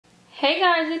Hey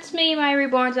guys, it's me, Mya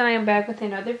Reborns, and I am back with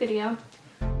another video.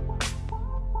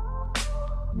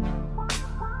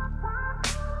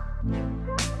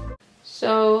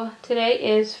 So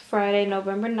today is Friday,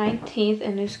 November 19th,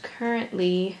 and it's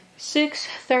currently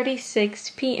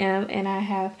 6:36 p.m. and I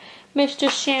have Mr.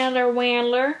 Chandler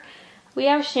I. We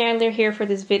have Chandler here for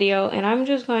this video, and I'm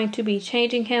just going to be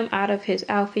changing him out of his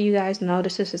outfit. You guys know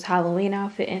this is his Halloween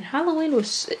outfit, and Halloween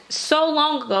was so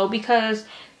long ago because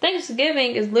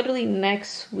Thanksgiving is literally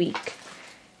next week.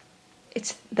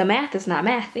 The math is not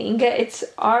mathing. It's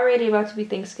already about to be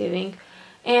Thanksgiving,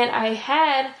 and I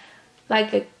had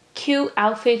like a cute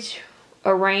outfit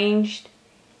arranged,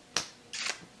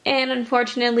 and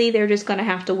unfortunately they're just gonna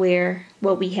have to wear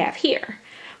what we have here.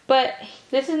 But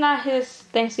this is not his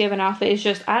Thanksgiving outfit. It's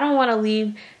just I don't want to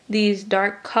leave these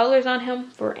dark colors on him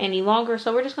for any longer,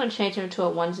 so we're just going to change him to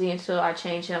a onesie until I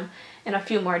change him in a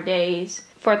few more days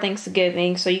for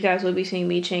Thanksgiving. So you guys will be seeing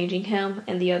me changing him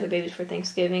and the other babies for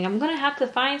Thanksgiving. I'm going to have to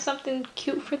find something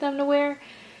cute for them to wear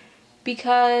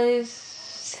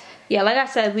because, yeah, like I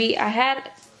said, I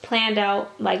had planned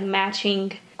out like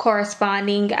matching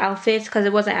corresponding outfits because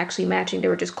it wasn't actually matching. They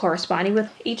were just corresponding with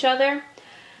each other.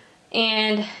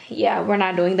 And yeah, we're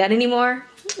not doing that anymore.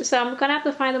 So I'm gonna have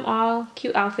to find them all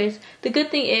cute outfits. The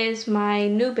good thing is my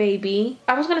new baby,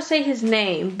 I was gonna say his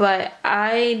name, but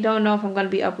I don't know if I'm gonna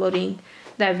be uploading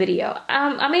that video.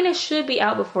 I mean, it should be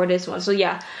out before this one. So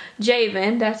yeah,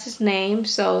 Javen, that's his name.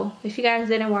 So if you guys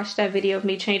didn't watch that video of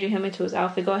me changing him into his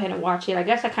outfit, go ahead and watch it. I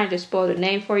guess I kind of just spoiled the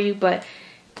name for you, but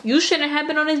you shouldn't have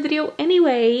been on this video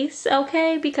anyways,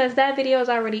 okay? Because that video is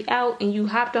already out and you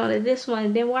hopped onto this one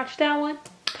and then watched that one.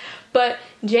 But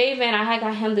Javen, I had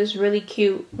got him this really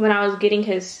cute, when I was getting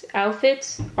his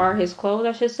outfits, or his clothes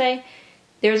I should say,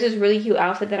 there's this really cute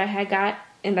outfit that I had got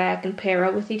and that I can pair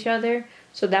up with each other.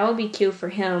 So that would be cute for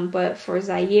him. But for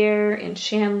Zaire and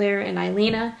Chandler and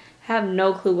Eilena, I have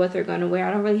no clue what they're going to wear.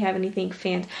 I don't really have anything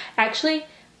fancy. Actually,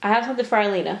 I have something for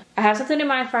Eilena. I have something in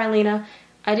mind for Eilena.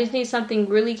 I just need something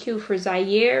really cute for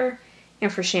Zaire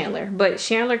and for Chandler. But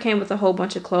Chandler came with a whole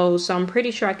bunch of clothes, so I'm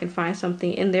pretty sure I can find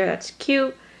something in there that's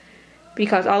cute,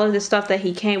 because all of the stuff that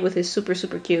he came with is super,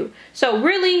 super cute. So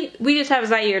really, we just have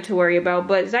Zaire to worry about.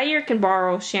 But Zaire can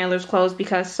borrow Chandler's clothes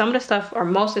because some of the stuff, or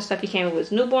most of the stuff he came with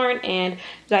was newborn, and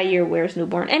Zaire wears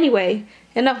newborn. Anyway,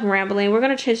 enough rambling. We're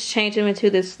going to just change him into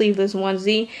this sleeveless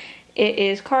onesie. It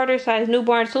is Carter size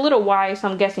newborn. It's a little wide, so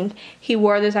I'm guessing he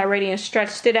wore this already and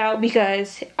stretched it out,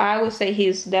 because I would say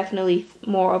he's definitely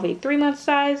more of a 3-month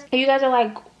size. And you guys are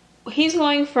like, he's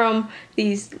going from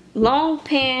these long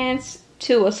pants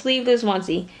to a sleeveless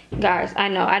onesie. Guys, I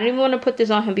know I didn't even want to put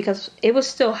this on him because it was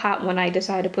still hot when I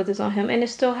decided to put this on him, and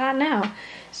it's still hot now.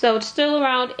 So it's still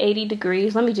around 80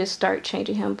 degrees. Let me just start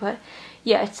changing him. But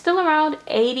yeah, it's still around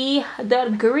 80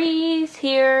 degrees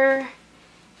here,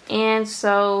 and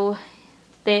so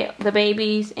the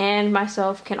babies and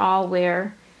myself can all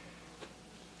wear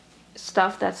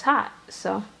stuff that's hot.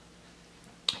 So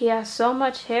he has so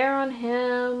much hair on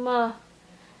him. I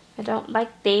don't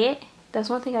like that. That's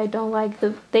one thing I don't like.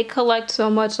 They collect so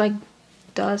much like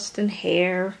dust and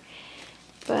hair.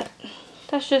 But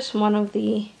that's just one of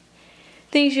the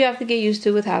things you have to get used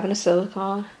to with having a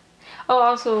silicone. Oh,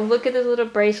 also look at this little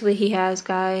bracelet he has,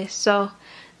 guys. So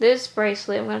this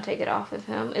bracelet, I'm going to take it off of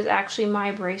him, is actually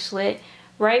my bracelet.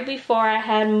 Right before I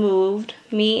had moved,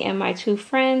 me and my 2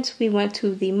 friends, we went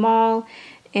to the mall,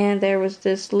 and there was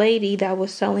this lady that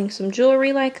was selling some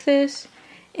jewelry like this,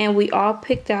 and we all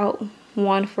picked out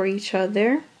one for each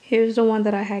other. Here's the one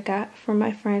that I had got from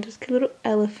my friend. This cute little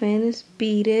elephant is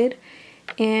beaded,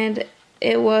 and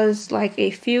it was like a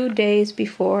few days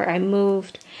before I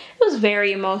moved. It was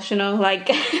very emotional. Like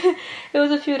it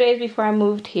was a few days before I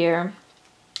moved here,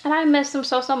 and I missed them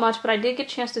so much. But I did get a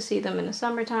chance to see them in the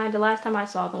summertime. The last time I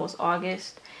saw them was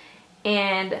August,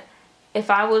 and if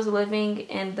I was living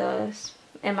in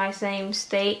my same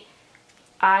state,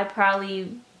 I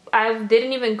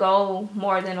didn't even go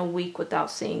more than a week without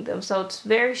seeing them. So it's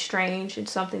very strange. It's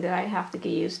something that I have to get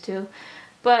used to.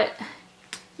 But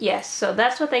yes, so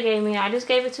that's what they gave me. I just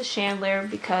gave it to Chandler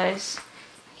because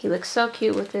he looks so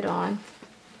cute with it on.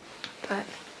 But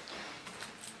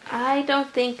I don't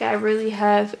think I really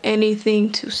have anything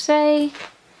to say.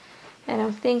 I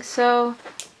don't think so.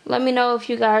 Let me know if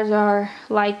you guys are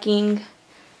liking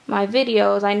my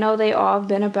videos. I know they all have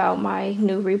been about my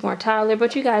new reborn toddler,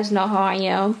 but you guys know how I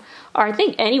am, or I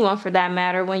think anyone for that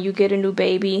matter. When you get a new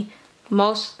baby,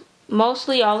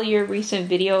 mostly all of your recent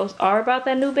videos are about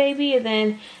that new baby, and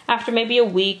then after maybe a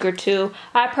week or 2,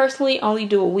 I personally only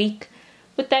do a week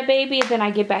with that baby, and then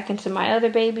I get back into my other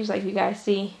babies. Like you guys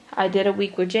see, I did a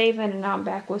week with Javen, and now I'm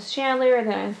back with Chandler, and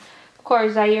then Of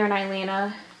course, Zaire and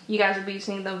Eilena, you guys will be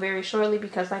seeing them very shortly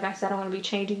because, like I said, I'm going to be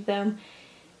changing them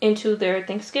into their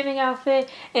Thanksgiving outfit.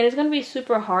 And it's going to be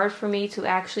super hard for me to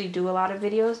actually do a lot of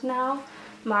videos now.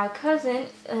 My cousin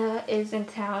is in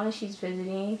town and she's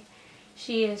visiting.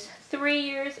 She is 3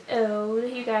 years old.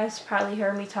 You guys probably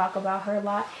heard me talk about her a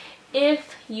lot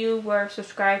if you were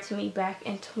subscribed to me back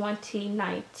in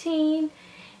 2019.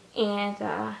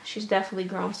 And she's definitely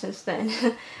grown since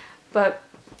then. But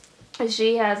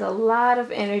she has a lot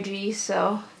of energy,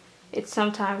 so it's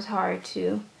sometimes hard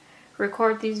to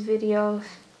record these videos.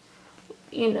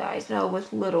 You guys know,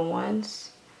 with little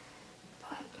ones.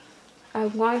 But I'm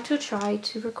going to try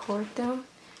to record them.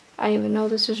 I didn't even know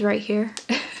this was right here.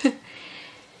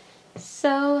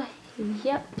 So,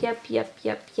 yep.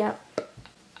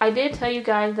 I did tell you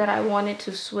guys that I wanted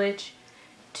to switch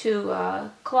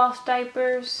to cloth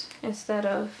diapers instead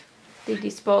of the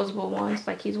disposable ones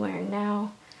like he's wearing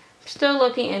now. I'm still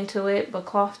looking into it, but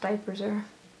cloth diapers are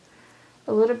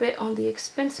a little bit on the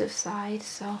expensive side,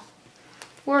 so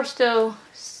we're still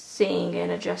seeing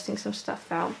and adjusting some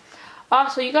stuff out.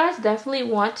 Also, you guys definitely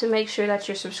want to make sure that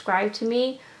you're subscribed to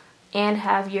me and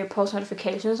have your post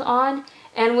notifications on.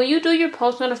 And when you do your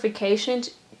post notifications,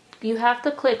 you have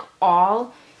to click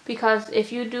all, because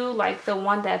if you do like the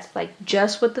one that's like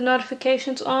just with the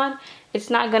notifications on,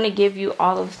 it's not going to give you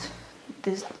all of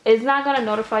this. It's not going to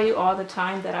notify you all the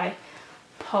time that I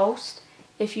post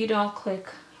if you don't click,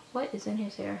 what is in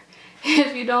his hair?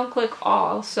 If you don't click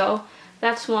all. So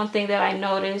that's one thing that I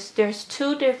noticed. There's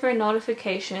 2 different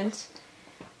notifications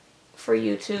for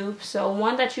YouTube. So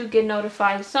one that you get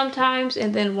notified sometimes,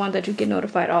 and then one that you get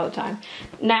notified all the time.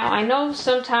 Now, I know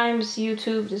sometimes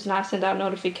YouTube does not send out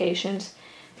notifications.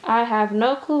 I have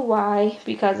no clue why,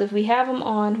 because if we have them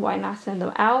on, why not send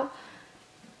them out?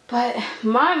 But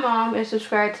my mom is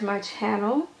subscribed to my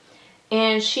channel,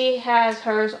 and she has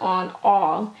hers on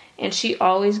all, and she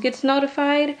always gets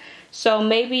notified. So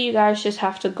maybe you guys just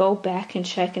have to go back and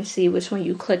check and see which one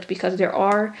you clicked, because there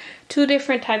are 2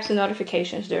 different types of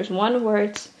notifications. There's one where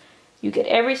it's, you get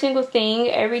every single thing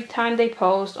every time they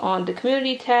post on the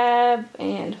community tab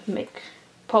and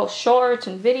post shorts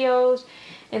and videos.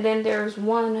 And then there's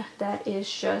one that is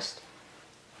just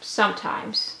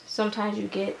sometimes you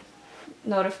get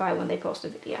notified when they post a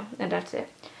video, and that's it.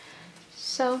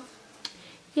 So,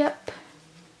 yep.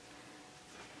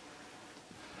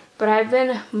 But I've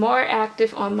been more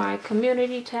active on my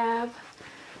community tab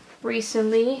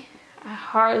recently.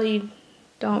 I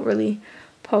don't really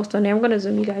post on there. I'm going to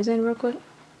zoom you guys in real quick.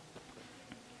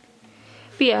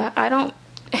 But yeah, I don't,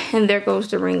 and there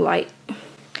goes the ring light.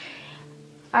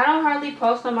 I don't hardly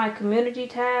post on my community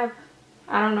tab.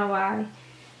 I don't know why.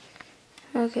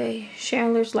 Okay,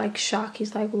 Chandler's like shocked.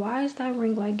 He's like, why is that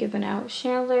ring light giving out?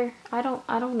 Chandler, I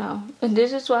don't know. And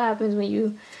this is what happens when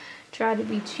you try to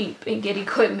be cheap and get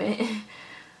equipment.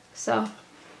 So,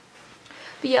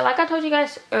 but yeah, like I told you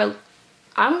guys earlier,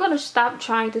 I'm gonna stop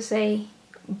trying to say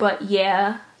but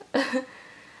yeah.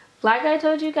 Like I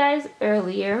told you guys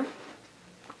earlier,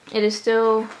 it is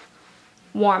still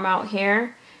warm out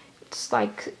here. It's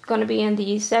like gonna be in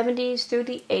the 70s through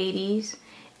the 80s.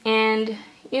 And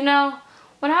you know,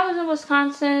 when I was in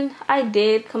Wisconsin, I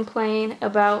did complain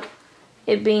about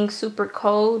it being super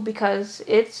cold, because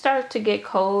it starts to get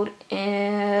cold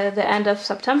in the end of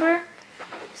September.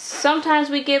 Sometimes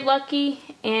we get lucky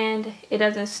and it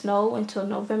doesn't snow until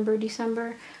November,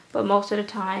 December, but most of the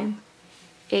time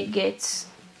it gets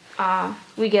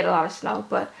we get a lot of snow.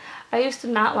 But I used to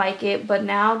not like it, but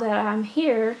now that I'm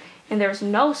here and there's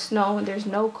no snow and there's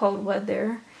no cold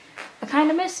weather, I kind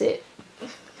of miss it.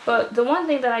 But the one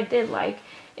thing that I did like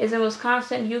is in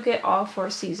Wisconsin you get all 4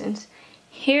 seasons.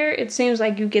 Here, it seems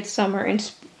like you get summer and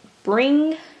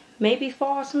spring, maybe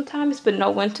fall sometimes, but no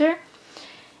winter.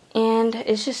 And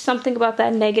it's just something about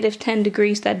that negative 10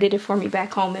 degrees that did it for me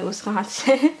back home in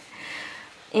Wisconsin.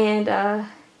 And,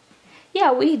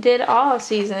 yeah, we did all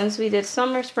seasons. We did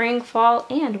summer, spring, fall,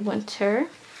 and winter.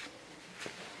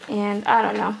 And I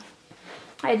don't know.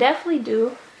 I definitely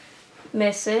do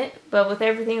miss it. But with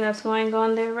everything that's going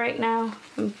on there right now,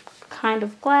 I'm kind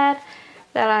of glad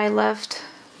that I left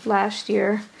last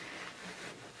year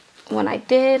when I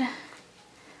did.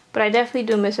 But I definitely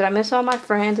do miss it. I miss all my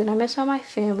friends and I miss all my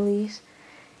families.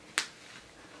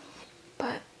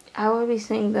 But I will be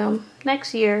seeing them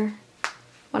next year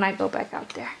when I go back out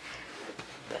there.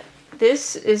 But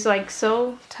this is like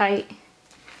so tight,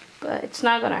 but it's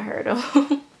not gonna hurt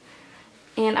them.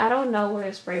 And I don't know where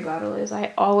the spray bottle is.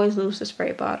 I always lose the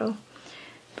spray bottle.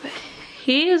 But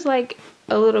he is like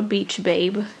a little beach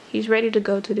babe. He's ready to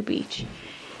go to the beach.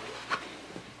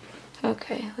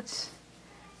 Okay, let's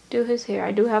do his hair.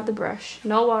 I do have the brush.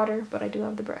 No water, but I do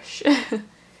have the brush.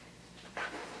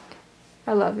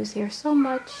 I love his hair so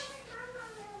much.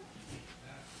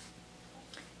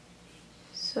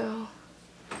 So.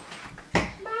 Mom,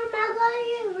 I got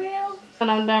you real. When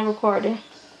I'm done recording.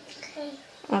 Okay.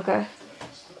 Okay.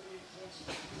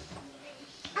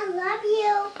 I love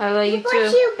you. I love you too.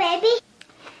 Bless you, baby.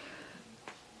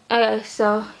 Okay,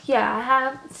 so yeah, I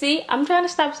have, see, I'm trying to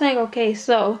stop saying okay,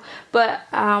 so, but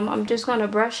I'm just gonna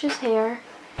brush his hair,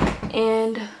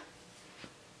 and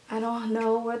I don't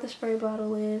know where the spray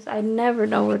bottle is. I never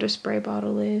know where the spray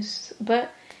bottle is,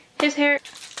 but his hair,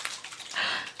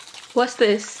 what's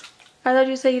this? I thought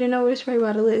you said you didn't know where the spray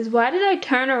bottle is. Why did I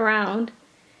turn around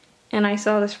and I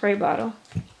saw the spray bottle?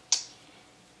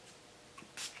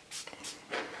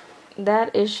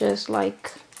 That is just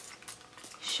like,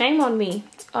 shame on me.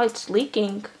 Oh, it's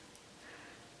leaking.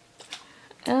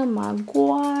 Oh my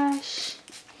gosh.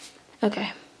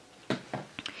 Okay.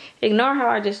 Ignore how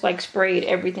I just like sprayed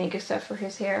everything except for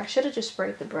his hair. I should have just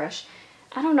sprayed the brush.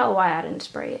 I don't know why I didn't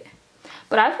spray it.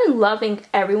 But I've been loving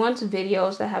everyone's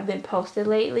videos that have been posted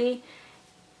lately.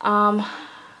 I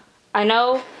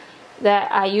know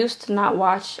that I used to not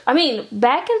watch. I mean,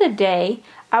 back in the day,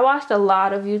 I watched a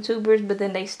lot of YouTubers, but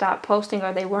then they stopped posting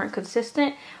or they weren't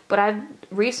consistent. But I've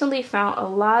recently found a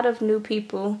lot of new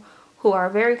people who are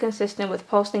very consistent with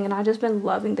posting, and I've just been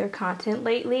loving their content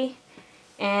lately.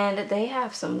 And they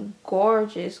have some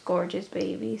gorgeous, gorgeous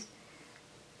babies.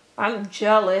 I'm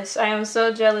jealous. I am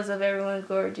so jealous of everyone's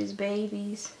gorgeous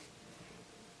babies.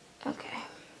 Okay.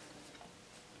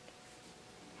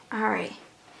 Alright.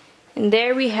 And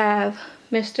there we have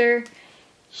Mr.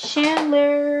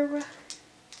 Chandler.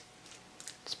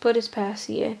 Let's put his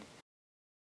passy in.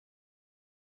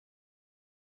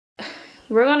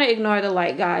 We're going to ignore the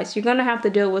light, guys. You're going to have to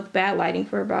deal with bad lighting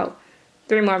for about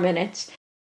 3 more minutes.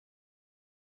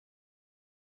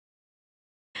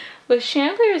 But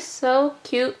Chandler is so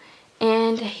cute,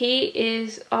 and he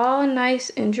is all nice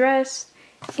and dressed,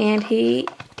 and he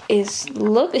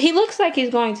looks like he's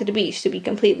going to the beach, to be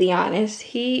completely honest.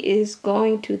 He is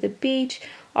going to the beach.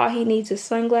 All he needs is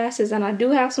sunglasses, and I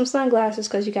do have some sunglasses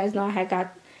because you guys know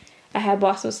I had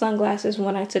bought some sunglasses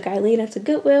when I took Eileen to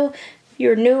Goodwill. If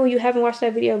you're new, you haven't watched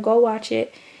that video, go watch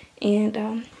it.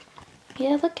 And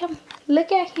yeah, look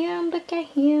at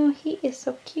him. He is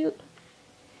so cute.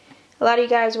 A lot of you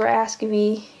guys were asking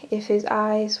me if his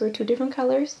eyes were 2 different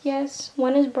colors. Yes,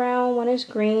 one is brown, one is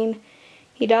green.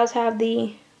 He does have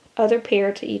the other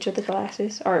pair to each of the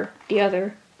glasses, or the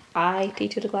other eye to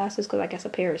each of the glasses, because I guess a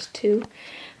pair is 2.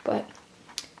 But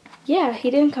yeah, he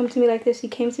didn't come to me like this. He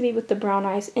came to me with the brown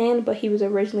eyes in, but he was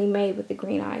originally made with the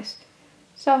green eyes.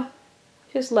 So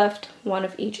just left one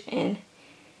of each in.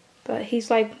 But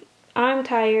he's like, I'm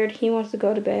tired, he wants to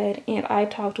go to bed, and I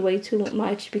talked way too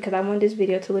much because I want this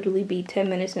video to literally be 10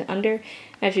 minutes and under.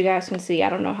 As you guys can see, I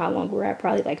don't know how long we're at,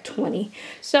 probably like 20.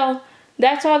 So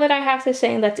that's all that I have to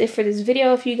say, and that's it for this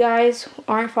video. If you guys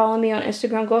aren't following me on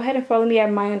Instagram, go ahead and follow me at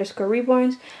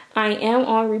Mya_Reborns. I am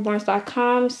on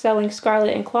reborns.com selling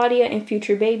Scarlett and Claudia and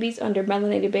future babies under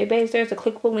Melanated Babies. There's a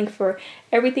clickable link for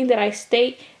everything that I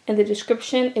state in the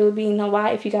description. It would be no lie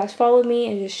if you guys follow me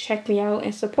and just check me out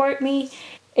and support me.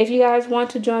 If you guys want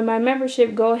to join my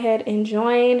membership, go ahead and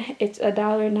join. It's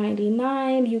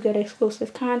 $1.99. You get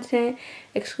exclusive content,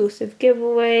 exclusive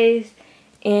giveaways,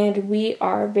 and we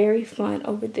are very fun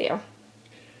over there.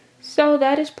 So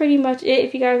that is pretty much it.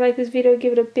 If you guys like this video,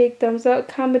 give it a big thumbs up.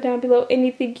 Comment down below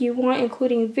anything you want,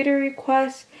 including video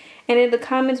requests. And in the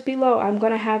comments below, I'm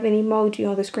going to have an emoji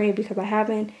on the screen because I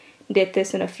haven't did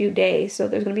this in a few days. So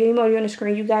there's going to be an emoji on the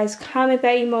screen. You guys comment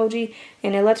that emoji,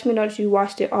 and it lets me know that you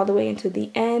watched it all the way into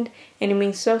the end. And it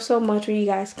means so much when you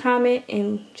guys comment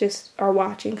and just are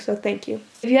watching. So thank you.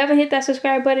 If you haven't hit that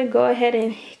subscribe button, go ahead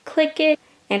and click it.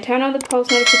 And turn on the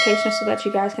post notifications so that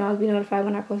you guys can always be notified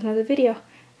when I post another video.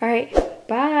 Alright,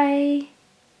 bye.